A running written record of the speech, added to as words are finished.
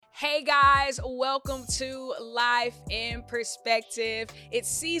Hey guys, welcome to Life in Perspective. It's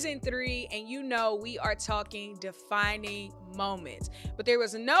season 3, and you know we are talking defining moments. But there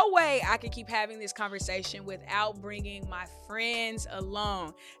was no way I could keep having this conversation without bringing my friends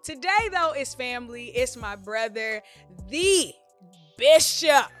along. Today, though, it's family. It's my brother, the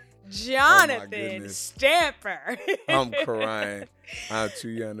Bishop Jonathan Stamper. I'm crying. I'm too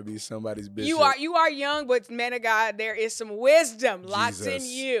young to be somebody's bishop. You are young, but man of God, there is some wisdom locked in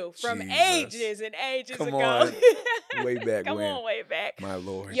you from ages and ages Come ago. On. Way back Come when. on, way back. My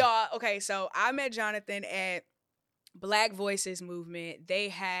Lord. Y'all, okay, so I met Jonathan at Black Voices Movement. They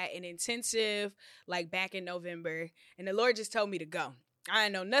had an intensive back in November, and the Lord just told me to go. I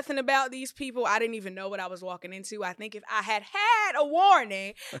didn't know nothing about these people. I didn't even know what I was walking into. I think if I had a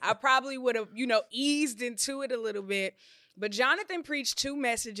warning, I probably would have, eased into it a little bit. But Jonathan preached 2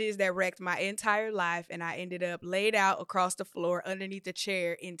 messages that wrecked my entire life, and I ended up laid out across the floor underneath a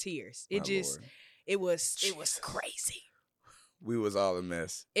chair in tears. It was crazy. We was all a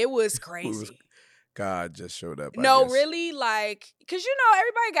mess. It was crazy. God just showed up. No, really, because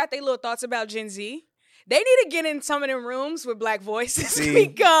everybody got their little thoughts about Gen Z. They need to get in some of them rooms with Black voices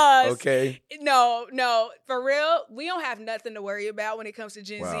because no, for real, we don't have nothing to worry about when it comes to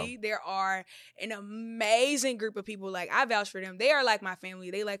Gen Z. There are an amazing group of people. I vouch for them. They are like my family.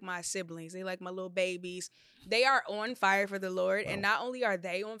 They like my siblings. They like my little babies. They are on fire for the Lord. And not only are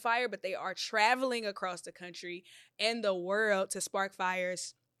they on fire, but they are traveling across the country and the world to spark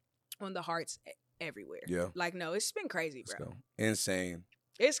fires on the hearts everywhere. Yeah. It's been crazy, bro. Insane.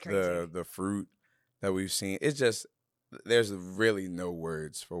 It's crazy. The fruit that we've seen. It's just, there's really no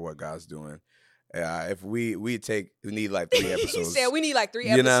words for what God's doing. If we need 3 episodes. He said we need 3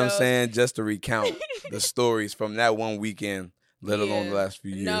 episodes. You know what I'm saying? Just to recount the stories from that one weekend, let alone the last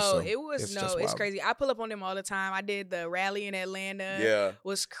few years. No, it's crazy. I pull up on them all the time. I did the rally in Atlanta. Yeah.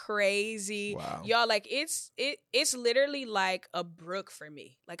 Was crazy. Wow. Y'all, it's literally like a brook for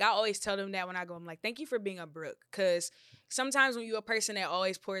me. I always tell them that when I go, I'm like, thank you for being a brook. Because sometimes when you're a person that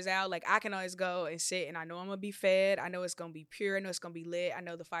always pours out, I can always go and sit and I know I'm going to be fed. I know it's going to be pure. I know it's going to be lit. I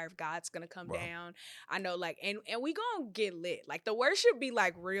know the fire of God's going to come down. I know and we going to get lit. The worship be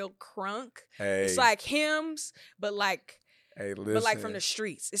real crunk. Hey. It's hymns, but hey, listen. But from the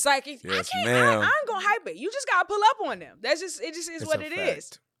streets. It's yes, I ain't gonna hype it. You just gotta pull up on them. It just is what it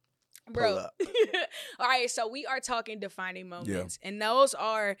is. Bro. All right, so we are talking defining moments. Yeah. And those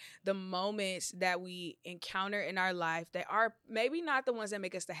are the moments that we encounter in our life that are maybe not the ones that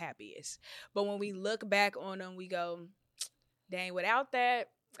make us the happiest. But when we look back on them, we go, dang, without that,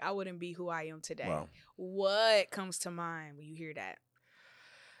 I wouldn't be who I am today. Wow. What comes to mind when you hear that?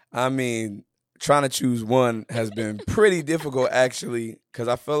 I mean, trying to choose one has been pretty difficult, actually, because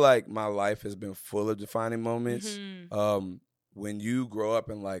I feel like my life has been full of defining moments. Mm-hmm. When you grow up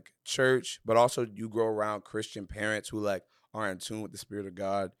in church, but also you grow around Christian parents who are in tune with the Spirit of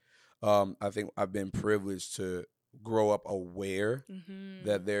God. I think I've been privileged to grow up aware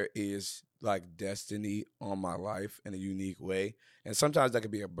that there is destiny on my life in a unique way. And sometimes that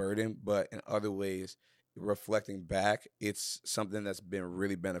could be a burden, but in other ways, reflecting back, it's something that's been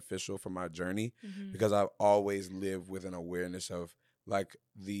really beneficial for my journey because I've always lived with an awareness of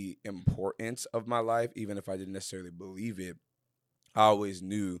the importance of my life, even if I didn't necessarily believe it. I always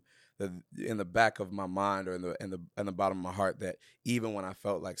knew that in the back of my mind or in the bottom of my heart that even when I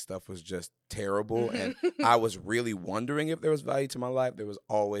felt like stuff was just terrible and I was really wondering if there was value to my life, there was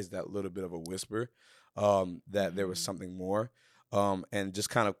always that little bit of a whisper that there was something more. And just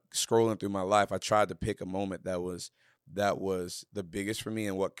kind of scrolling through my life, I tried to pick a moment that was the biggest for me.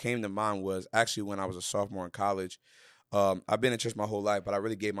 And what came to mind was actually when I was a sophomore in college. I've been in church my whole life, but I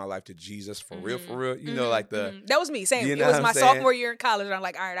really gave my life to Jesus for real. You know, that was me. Same. You know it was my sophomore year in college. And I'm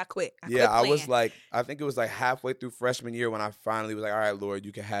like, all right, I quit. I was I think it was halfway through freshman year when I finally was like, all right, Lord,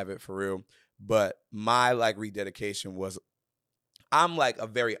 you can have it for real. But my rededication was, I'm a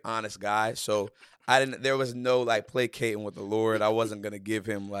very honest guy, so there was no placating with the Lord. I wasn't gonna give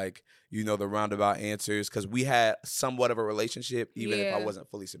him the roundabout answers because we had somewhat of a relationship, even if I wasn't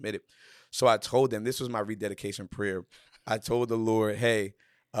fully submitted. So I told him, this was my rededication prayer. I told the Lord, hey,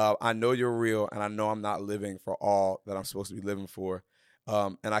 I know you're real, and I know I'm not living for all that I'm supposed to be living for.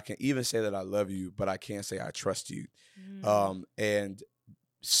 And I can even say that I love you, but I can't say I trust you. And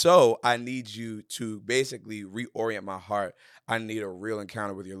so I need you to basically reorient my heart. I need a real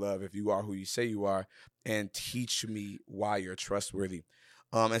encounter with your love if you are who you say you are, and teach me why you're trustworthy.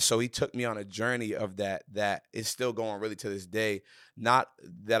 And so he took me on a journey of that is still going really to this day. Not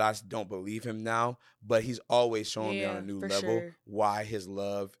that I don't believe him now, but he's always showing me on a new level why his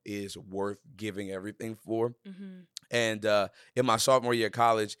love is worth giving everything for. Mm-hmm. And in my sophomore year of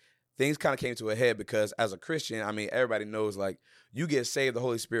college, things kind of came to a head because as a Christian, I mean, everybody knows, like, you get saved, the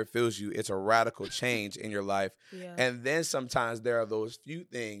Holy Spirit fills you. It's a radical change in your life. Yeah. And then sometimes there are those few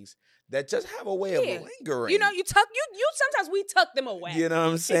things that just have a way of lingering. You know, you sometimes we tuck them away. You know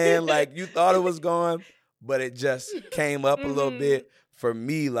what I'm saying? Like, you thought it was gone, but it just came up a little bit. For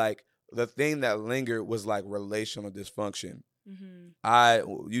me, like, the thing that lingered was like relational dysfunction. I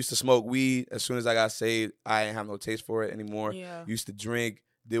used to smoke weed. As soon as I got saved, I didn't have no taste for it anymore. Yeah. Used to drink,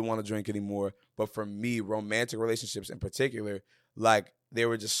 didn't want to drink anymore. But for me, romantic relationships in particular, like, they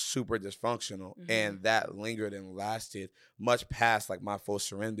were just super dysfunctional. And that lingered and lasted much past like my full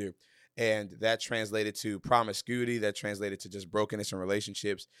surrender. And that translated to promiscuity, that translated to just brokenness in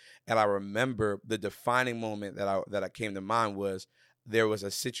relationships. And I remember the defining moment that I came to mind was there was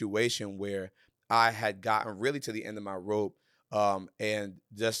a situation where I had gotten really to the end of my rope, and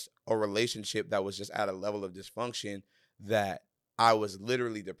just a relationship that was just at a level of dysfunction that I was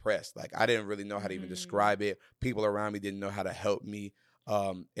literally depressed. Like, I didn't really know how to even describe it. People around me didn't know how to help me.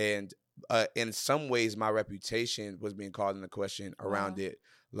 And in some ways, my reputation was being called into question around it.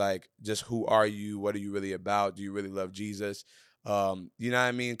 Like, just who are you? What are you really about? Do you really love Jesus? You know what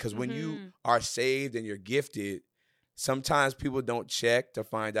I mean? Because when you are saved and you're gifted, sometimes people don't check to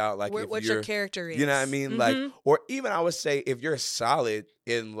find out, like, what your character is. You know what I mean? Like, or even I would say if you're solid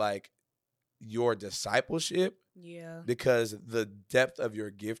in like your discipleship. Yeah. Because the depth of your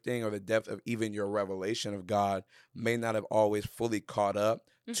gifting or the depth of even your revelation of God may not have always fully caught up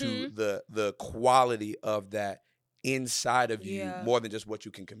to the quality of that inside of you more than just what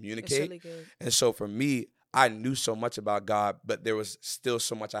you can communicate. It's really good. And so for me, I knew so much about God, but there was still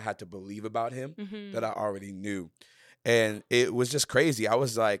so much I had to believe about him that I already knew. And it was just crazy. I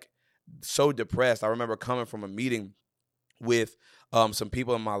was like so depressed. I remember coming from a meeting with some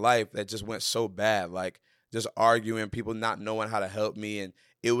people in my life that just went so bad, like just arguing, people not knowing how to help me. And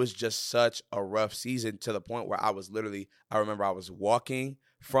it was just such a rough season to the point where I remember I was walking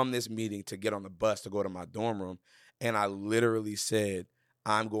from this meeting to get on the bus to go to my dorm room. And I literally said,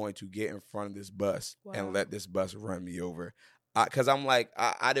 I'm going to get in front of this bus and let this bus run me over. Because I'm like,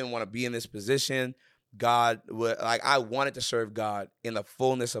 I didn't want to be in this position. I wanted to serve God in the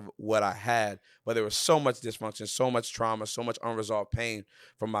fullness of what I had, but there was so much dysfunction, so much trauma, so much unresolved pain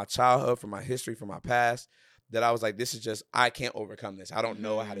from my childhood, from my history, from my past, that I was like, this is just, I can't overcome this. I don't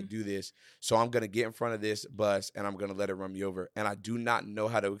know how to do this. So I'm going to get in front of this bus and I'm going to let it run me over. And I do not know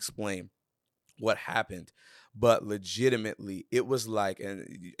how to explain what happened, but legitimately it was like, and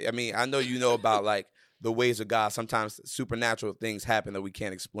I mean, I know you know about like the ways of God. Sometimes supernatural things happen that we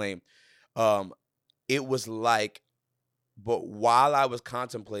can't explain. It was like, but while I was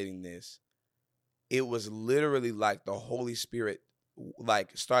contemplating this, it was literally like the Holy Spirit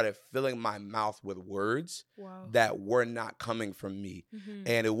like started filling my mouth with words that were not coming from me.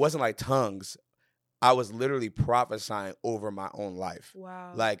 And it wasn't like tongues. I was literally prophesying over my own life.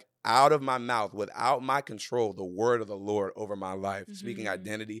 Like out of my mouth, without my control, the word of the Lord over my life, speaking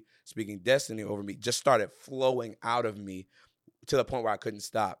identity, speaking destiny over me, just started flowing out of me to the point where I couldn't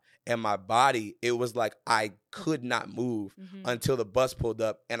stop. And my body, it was like I could not move until the bus pulled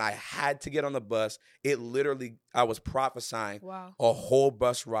up and I had to get on the bus. It literally, I was prophesying a whole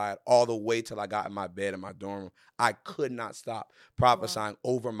bus ride all the way till I got in my bed in my dorm room. I could not stop prophesying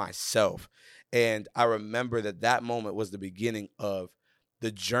over myself. And I remember that moment was the beginning of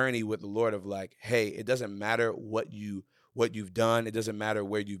the journey with the Lord of like, hey, it doesn't matter what you've done. It doesn't matter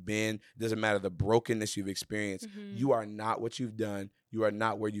where you've been. It doesn't matter the brokenness you've experienced. You are not what you've done. You are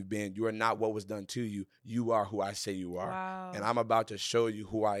not where you've been. You are not what was done to you. You are who I say you are. And I'm about to show you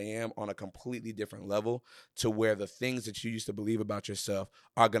who I am on a completely different level, to where the things that you used to believe about yourself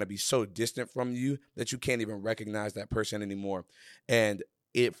are going to be so distant from you that you can't even recognize that person anymore. And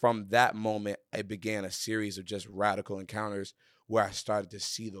from that moment, it began a series of just radical encounters where I started to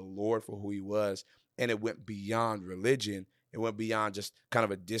see the Lord for who he was. And it went beyond religion. It went beyond just kind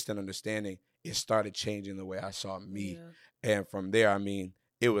of a distant understanding. It started changing the way I saw me. And from there, I mean,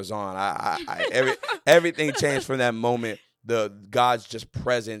 it was on. Everything changed from that moment. God's just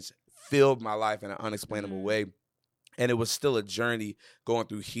presence filled my life in an unexplainable way. And it was still a journey going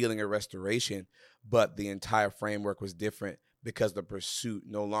through healing and restoration, but the entire framework was different because the pursuit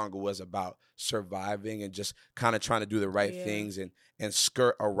no longer was about surviving and just kind of trying to do the right things and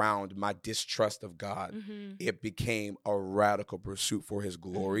skirt around my distrust of God. It became a radical pursuit for his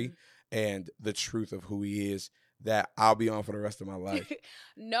glory and the truth of who he is that I'll be on for the rest of my life.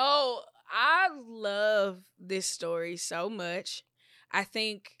 No, I love this story so much. I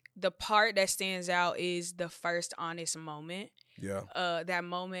think the part that stands out is the first honest moment. Yeah. That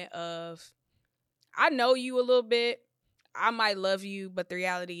moment of, I know you a little bit. I might love you, but the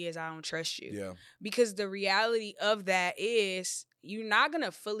reality is I don't trust you. Yeah. Because the reality of that is you're not going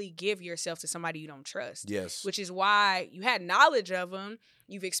to fully give yourself to somebody you don't trust. Yes. Which is why you had knowledge of him.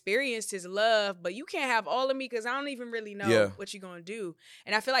 You've experienced his love, but you can't have all of me because I don't even really know what you're going to do.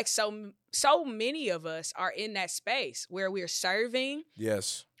 And I feel like so many of us are in that space where we're serving.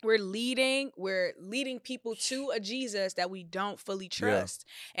 Yes. We're leading people to a Jesus that we don't fully trust.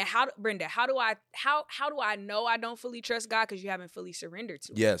 Yeah. And Brenda, how do I know I don't fully trust God? Because you haven't fully surrendered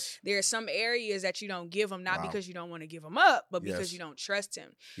to him. Yes. There are some areas that you don't give him, not because you don't want to give him up, but because you don't trust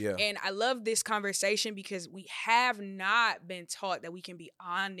him. Yeah. And I love this conversation because we have not been taught that we can be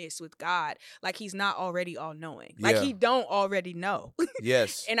honest with God. Like he's not already all knowing. Like he don't already know.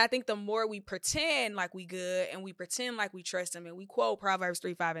 Yes. And I think the more we pretend like we good and we pretend like we trust him, and we quote Proverbs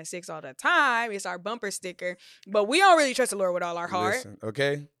 3, 5, and 6 all the time. It's our bumper sticker. But we don't really trust the Lord with all our heart. Listen,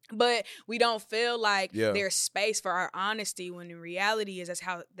 okay? But we don't feel like there's space for our honesty, when in reality that's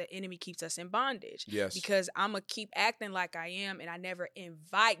how the enemy keeps us in bondage. Yes. Because I'm going to keep acting like I am, and I never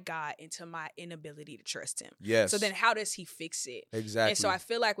invite God into my inability to trust him. Yes. So then how does he fix it? Exactly. And so I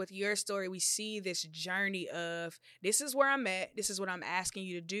feel like with your story, we see this journey of, this is where I'm at, this is what I'm asking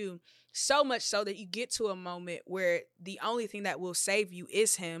you to do. So much so that you get to a moment where the only thing that will save you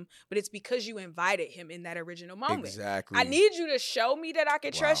is him, but it's because you invited him in that original moment. Exactly. I need you to show me that I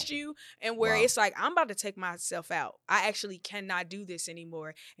can trust you, and where it's like, I'm about to take myself out. I actually cannot do this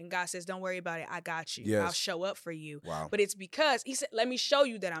anymore. And God says, don't worry about it. I got you. Yes. I'll show up for you. Wow. But it's because he said, let me show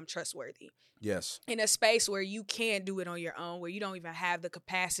you that I'm trustworthy. Yes. In a space where you can't do it on your own, where you don't even have the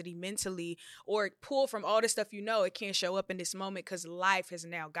capacity mentally or pull from all the stuff it can't show up in this moment because life has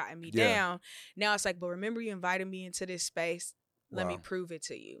now gotten me down. Now it's like, but remember you invited me into this space. Let me prove it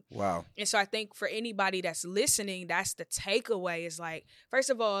to you. Wow. And so I think for anybody that's listening, that's the takeaway, is like,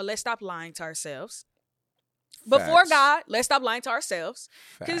 first of all, let's stop lying to ourselves. Before God, let's stop lying to ourselves.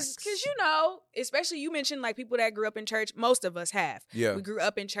 Because, especially you mentioned like people that grew up in church, most of us have. Yeah. We grew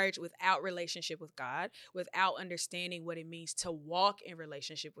up in church without relationship with God, without understanding what it means to walk in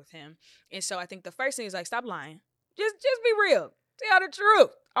relationship with him. And so I think the first thing is like, stop lying. Just be real. Tell the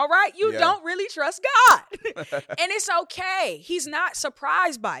truth. All right? You don't really trust God. And it's okay. He's not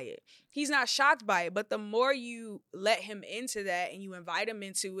surprised by it. He's not shocked by it. But the more you let him into that and you invite him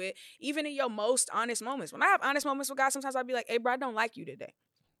into it, even in your most honest moments. When I have honest moments with God, sometimes I'll be like, hey, bro, I don't like you today.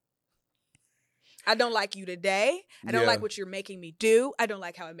 I don't like you today. I don't like what you're making me do. I don't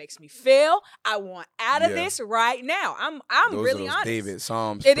like how it makes me feel. I want out of this right now. I'm those really are those honest. David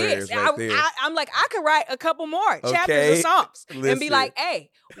Psalms. It is. I'm like, I could write a couple more chapters of Psalms and be like, hey,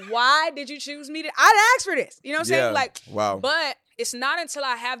 why did you choose me? I'd ask for this. You know what I'm saying? Like, wow. But it's not until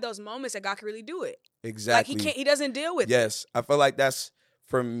I have those moments that God can really do it. Exactly. Like he doesn't deal with it. Yes. I feel like that's,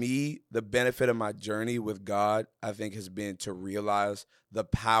 for me, the benefit of my journey with God, I think, has been to realize the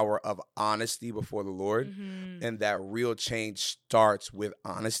power of honesty before the Lord. Mm-hmm. And that real change starts with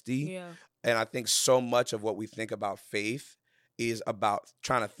honesty. Yeah. And I think so much of what we think about faith is about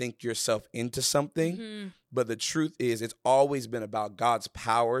trying to think yourself into something. Mm-hmm. But the truth is, it's always been about God's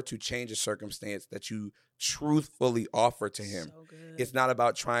power to change a circumstance that you truthfully offer to him. So good. It's not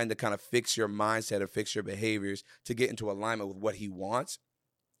about trying to kind of fix your mindset or fix your behaviors to get into alignment with what he wants.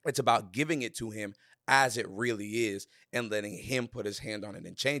 It's about giving it to him as it really is and letting him put his hand on it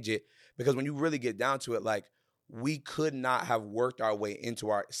and change it. Because when you really get down to it, like, we could not have worked our way into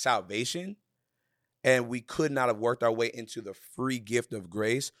our salvation, and we could not have worked our way into the free gift of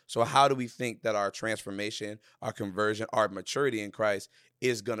grace. So how do we think that our transformation, our conversion, our maturity in Christ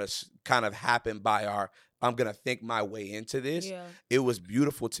is going to kind of happen by I'm going to think my way into this? Yeah. It was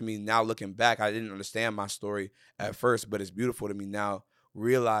beautiful to me now looking back. I didn't understand my story at first, but it's beautiful to me now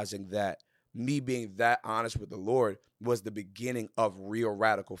realizing that me being that honest with the Lord was the beginning of real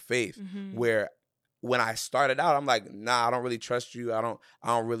radical faith. Mm-hmm. Where when I started out, I'm like, nah, I don't really trust you. I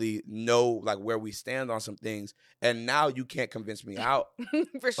don't really know like where we stand on some things. And now you can't convince me out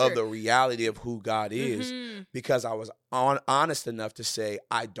For sure. of the reality of who God is, because I was honest enough to say,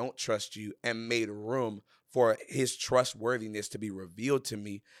 I don't trust you, and made room for his trustworthiness to be revealed to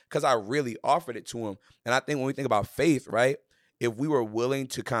me, because I really offered it to him. And I think when we think about faith, right, if we were willing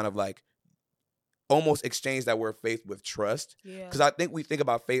to kind of like almost exchange that word faith with trust. Because I think we think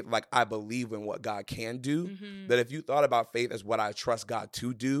about faith like, I believe in what God can do. Mm-hmm. That if you thought about faith as what I trust God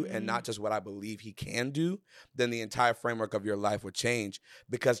to do, and not just what I believe he can do, then the entire framework of your life would change.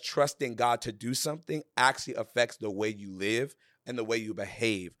 Because trusting God to do something actually affects the way you live and the way you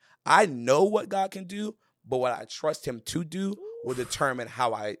behave. I know what God can do, but what I trust him to do will determine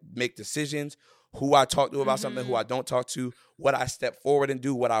how I make decisions, who I talk to about something, who I don't talk to, what I step forward and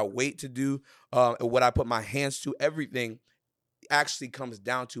do, what I wait to do, and what I put my hands to, everything actually comes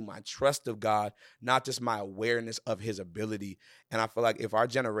down to my trust of God, not just my awareness of his ability. And I feel like if our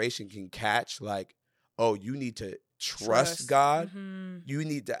generation can catch like, oh, you need to trust God, you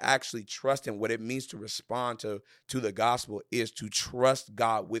need to actually trust him. What it means to respond to the gospel is to trust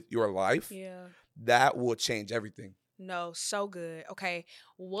God with your life. Yeah. That will change everything. No, so good. Okay,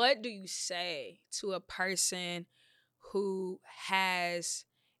 what do you say to a person who has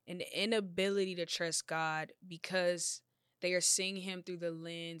an inability to trust God because they are seeing him through the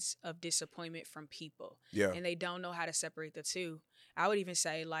lens of disappointment from people? Yeah. And they don't know how to separate the two. I would even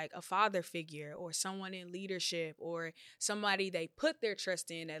say like a father figure or someone in leadership or somebody they put their trust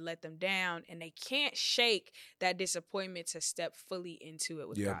in that let them down, and they can't shake that disappointment to step fully into it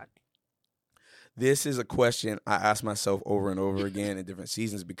with God. This is a question I ask myself over and over again in different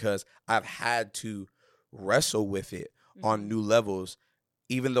seasons because I've had to wrestle with it on new levels.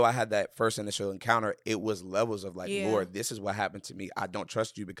 Even though I had that first initial encounter, it was levels of like, Lord, this is what happened to me. I don't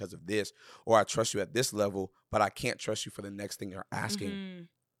trust you because of this, or I trust you at this level, but I can't trust you for the next thing you're asking.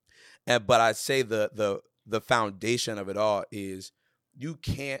 But I'd say the foundation of it all is you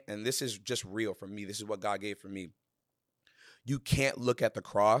can't, and this is just real for me. This is what God gave for me. You can't look at the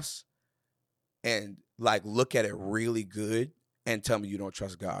cross and like look at it really good and tell me you don't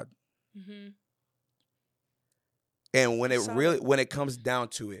trust God. And when it comes down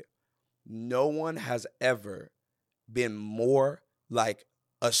to it, no one has ever been more like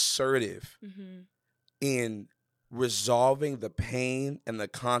assertive in resolving the pain and the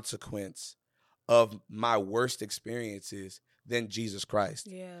consequence of my worst experiences than Jesus Christ.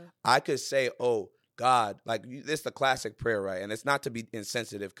 Yeah. I could say, oh, God, like this is the classic prayer, right? And it's not to be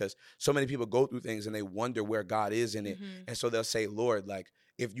insensitive because so many people go through things and they wonder where God is in it. And so they'll say, Lord, like,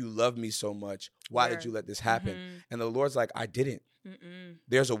 if you love me so much, why did you let this happen? And the Lord's like, I didn't.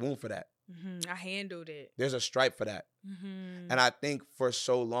 There's a wound for that. I handled it. There's a stripe for that. And I think for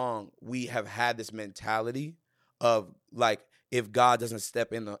so long, we have had this mentality of like, if God doesn't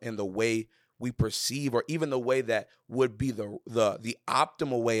step in the way we perceive, or even the way that would be the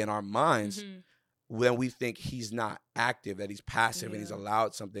optimal way in our minds, when we think he's not active, that he's passive and he's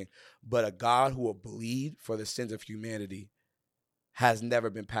allowed something. But a God who will bleed for the sins of humanity has never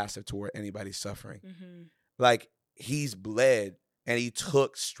been passive toward anybody's suffering. Like, he's bled and he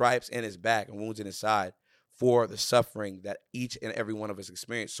took stripes in his back and wounds in his side for the suffering that each and every one of us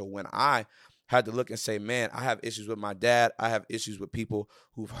experienced. So when I had to look and say, man, I have issues with my dad. I have issues with people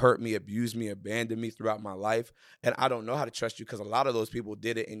who've hurt me, abused me, abandoned me throughout my life. And I don't know how to trust you because a lot of those people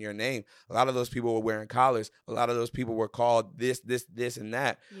did it in your name. A lot of those people were wearing collars. A lot of those people were called this, and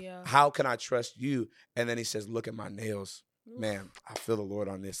that. Yeah. How can I trust you? And then he says, look at my nails. Oof. Man, I feel the Lord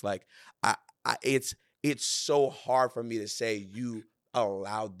on this. Like, it's so hard for me to say you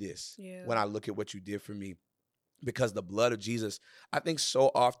allowed this when I look at what you did for me. Because the blood of Jesus, I think so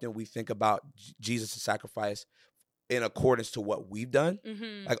often we think about Jesus' sacrifice in accordance to what we've done.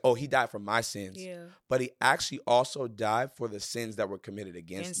 Like, oh, he died for my sins. Yeah. But he actually also died for the sins that were committed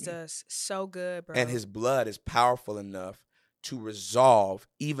against me. Us. So good, bro. And his blood is powerful enough to resolve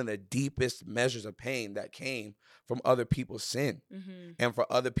even the deepest measures of pain that came from other people's sin and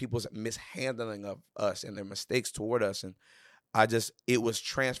for other people's mishandling of us and their mistakes toward us. And it was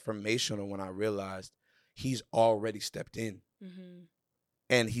transformational when I realized he's already stepped in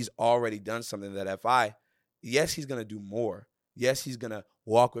and he's already done something that yes, he's going to do more. Yes, he's going to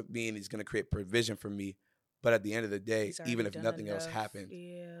walk with me and he's going to create provision for me. But at the end of the day, even if nothing else happened,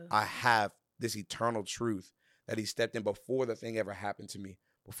 I have this eternal truth that he stepped in before the thing ever happened to me,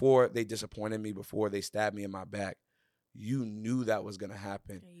 before they disappointed me, before they stabbed me in my back. You knew that was going to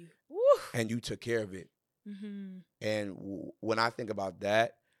happen and you took care of it. And when I think about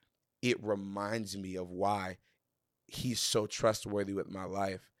that, it reminds me of why he's so trustworthy with my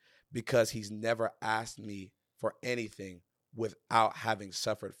life, because he's never asked me for anything without having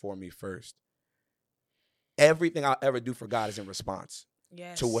suffered for me first. Everything I'll ever do for God is in response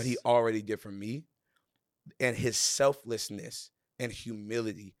to what he already did for me, and his selflessness and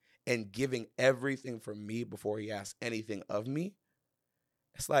humility and giving everything for me before he asks anything of me.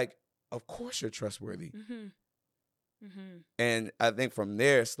 It's like, of course you're trustworthy. And I think from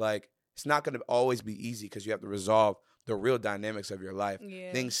there, it's like, it's not going to always be easy because you have to resolve the real dynamics of your life.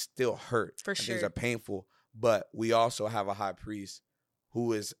 Yeah. Things still hurt. For sure. Things are painful. But we also have a high priest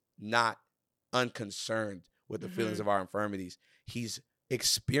who is not unconcerned with the feelings of our infirmities. He's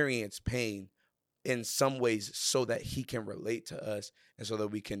experienced pain in some ways so that he can relate to us and so that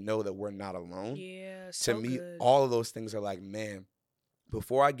we can know that we're not alone. Yeah, so to me, all of those things are like, man,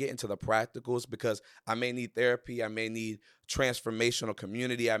 before I get into the practicals, because I may need therapy, I may need transformational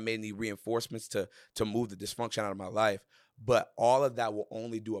community, I may need reinforcements to move the dysfunction out of my life. But all of that will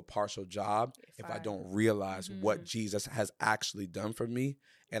only do a partial job if I don't realize what Jesus has actually done for me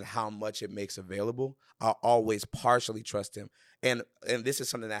and how much it makes available. I'll always partially trust him. And this is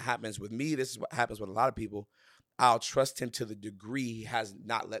something that happens with me. This is what happens with a lot of people. I'll trust him to the degree he has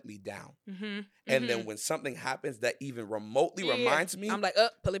not let me down. And then when something happens that even remotely reminds me, I'm like,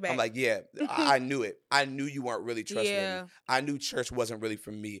 pull it back. I'm like, yeah, I knew it. I knew you weren't really trustworthy. I knew church wasn't really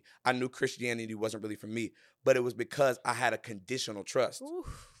for me. I knew Christianity wasn't really for me. But it was because I had a conditional trust.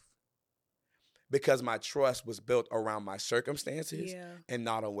 Because my trust was built around my circumstances and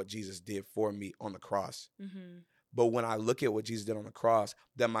not on what Jesus did for me on the cross. But when I look at what Jesus did on the cross,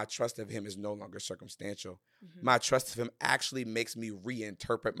 then my trust of him is no longer circumstantial. My trust of him actually makes me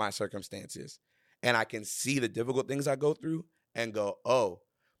reinterpret my circumstances. And I can see the difficult things I go through and go, oh,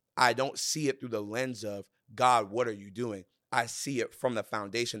 I don't see it through the lens of, God, what are you doing? I see it from the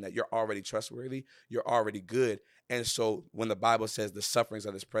foundation that you're already trustworthy, you're already good. And so when the Bible says the sufferings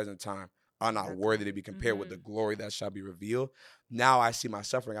of this present time are not worthy to be compared with the glory that shall be revealed, now I see my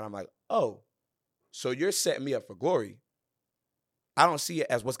suffering and I'm like, oh, so you're setting me up for glory. I don't see it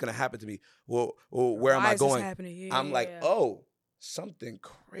as what's going to happen to me. Well, where am I going? I'm like, oh, something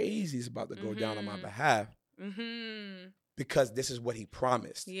crazy is about to go down on my behalf. Because this is what he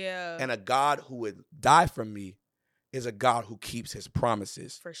promised. And a God who would die for me is a God who keeps his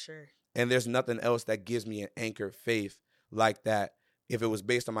promises. For sure. And there's nothing else that gives me an anchored faith like that. If it was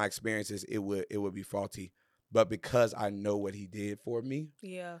based on my experiences, it would be faulty. But because I know what he did for me,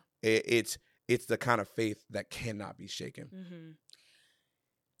 it's the kind of faith that cannot be shaken.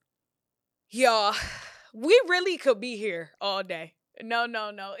 Y'all, we really could be here all day. No.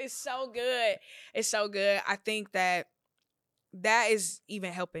 It's so good. It's so good. I think that is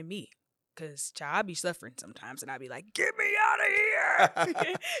even helping me. Because, child, I be suffering sometimes, and I be like, get me out of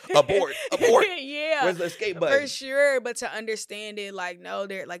here. Abort. Yeah. Where's the escape button? For sure. But to understand it, like, no,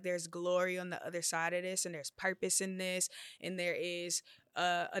 there's glory on the other side of this, and there's purpose in this, and there is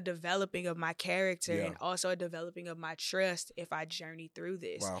a developing of my character and also a developing of my trust if I journey through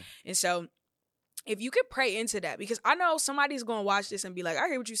this. Wow. And so if you could pray into that, because I know somebody's going to watch this and be like, I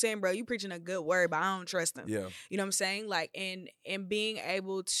hear what you're saying, bro. You preaching a good word, but I don't trust them. Yeah. You know what I'm saying? Like, and being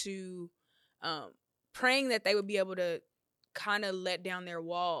able to, praying that they would be able to kind of let down their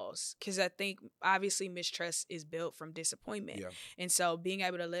walls. Because I think obviously mistrust is built from disappointment. Yeah. And so being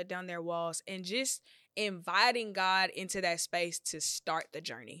able to let down their walls and just inviting God into that space to start the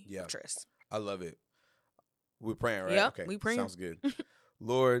journey of trust. I love it. We're praying, right? Yeah, okay. we praying. Sounds good.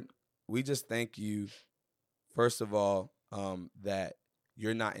 Lord, we just thank you, first of all, that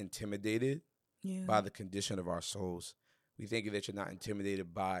you're not intimidated by the condition of our souls. We thank you that you're not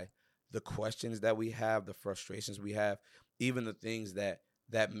intimidated by the questions that we have, the frustrations we have, even the things that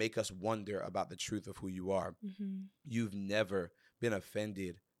make us wonder about the truth of who you are. You've never been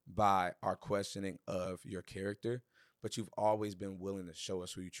offended by our questioning of your character, but you've always been willing to show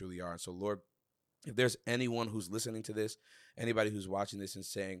us who you truly are. And so, Lord, if there's anyone who's listening to this, anybody who's watching this and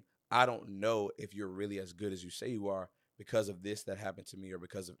saying, I don't know if you're really as good as you say you are because of this that happened to me or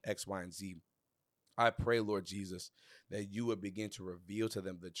because of X, Y, and Z, I pray, Lord Jesus, that you would begin to reveal to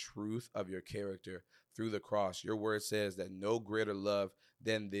them the truth of your character through the cross. Your word says that no greater love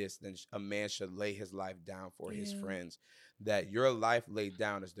than this, than a man should lay his life down for his friends, that your life laid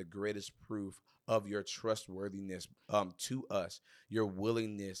down is the greatest proof of your trustworthiness to us, your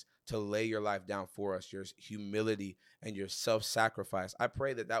willingness to lay your life down for us, your humility and your self-sacrifice. I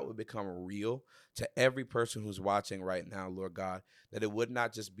pray that that would become real to every person who's watching right now, Lord God, that it would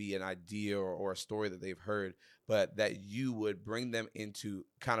not just be an idea or a story that they've heard, but that you would bring them into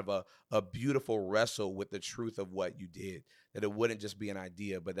kind of a beautiful wrestle with the truth of what you did, that it wouldn't just be an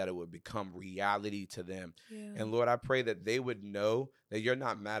idea, but that it would become reality to them. And Lord, I pray that they would know that you're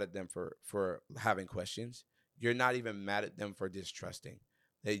not mad at them for having questions. You're not even mad at them for distrusting,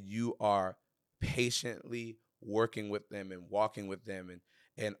 that you are patiently working with them and walking with them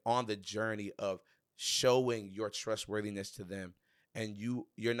and on the journey of showing your trustworthiness to them. And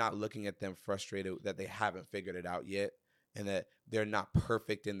you're not looking at them frustrated that they haven't figured it out yet and that they're not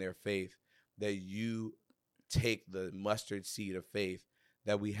perfect in their faith, that you take the mustard seed of faith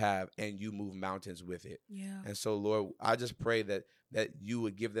that we have and you move mountains with it. And so, Lord, I just pray that you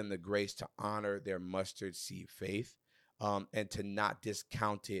would give them the grace to honor their mustard seed faith and to not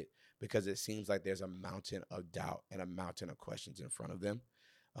discount it because it seems like there's a mountain of doubt and a mountain of questions in front of them.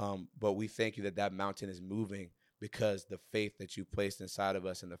 But we thank you that mountain is moving because the faith that you placed inside of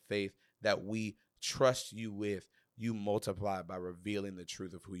us and the faith that we trust you with you multiply by revealing the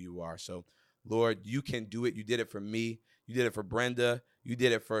truth of who you are. So, Lord, you can do it. You did it for me. You did it for Brenda. You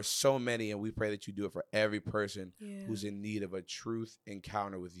did it for so many, and we pray that you do it for every person who's in need of a truth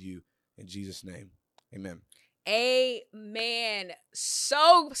encounter with you. In Jesus' name, amen. Amen.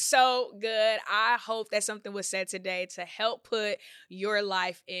 So good. I hope that something was said today to help put your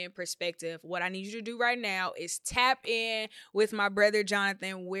life in perspective. What I need you to do right now is tap in with my brother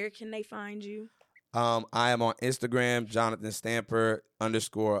Jonathan. Where can they find you? I am on Instagram, Jonathan Stamper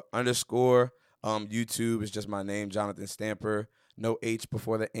 __. YouTube is just my name, Jonathan Stamper. No H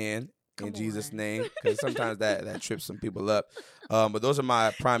before the N. In Jesus' name, because sometimes that trips some people up. But those are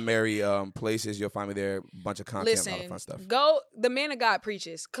my primary places. You'll find me there. A bunch of content, a lot of fun stuff. The man of God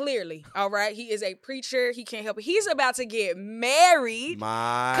preaches, clearly. All right? He is a preacher. He can't help it. He's about to get married.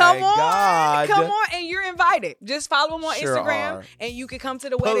 Come on, and you're invited. Just follow him on Instagram, and you can come to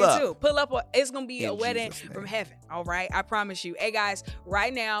the wedding too. Pull up. It's going to be a wedding from heaven. All right? I promise you. Hey, guys,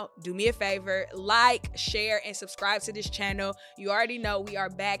 right now, do me a favor. Like, share, and subscribe to this channel. You already know we are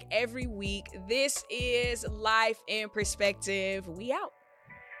back every week. This is Life in Perspective. We out.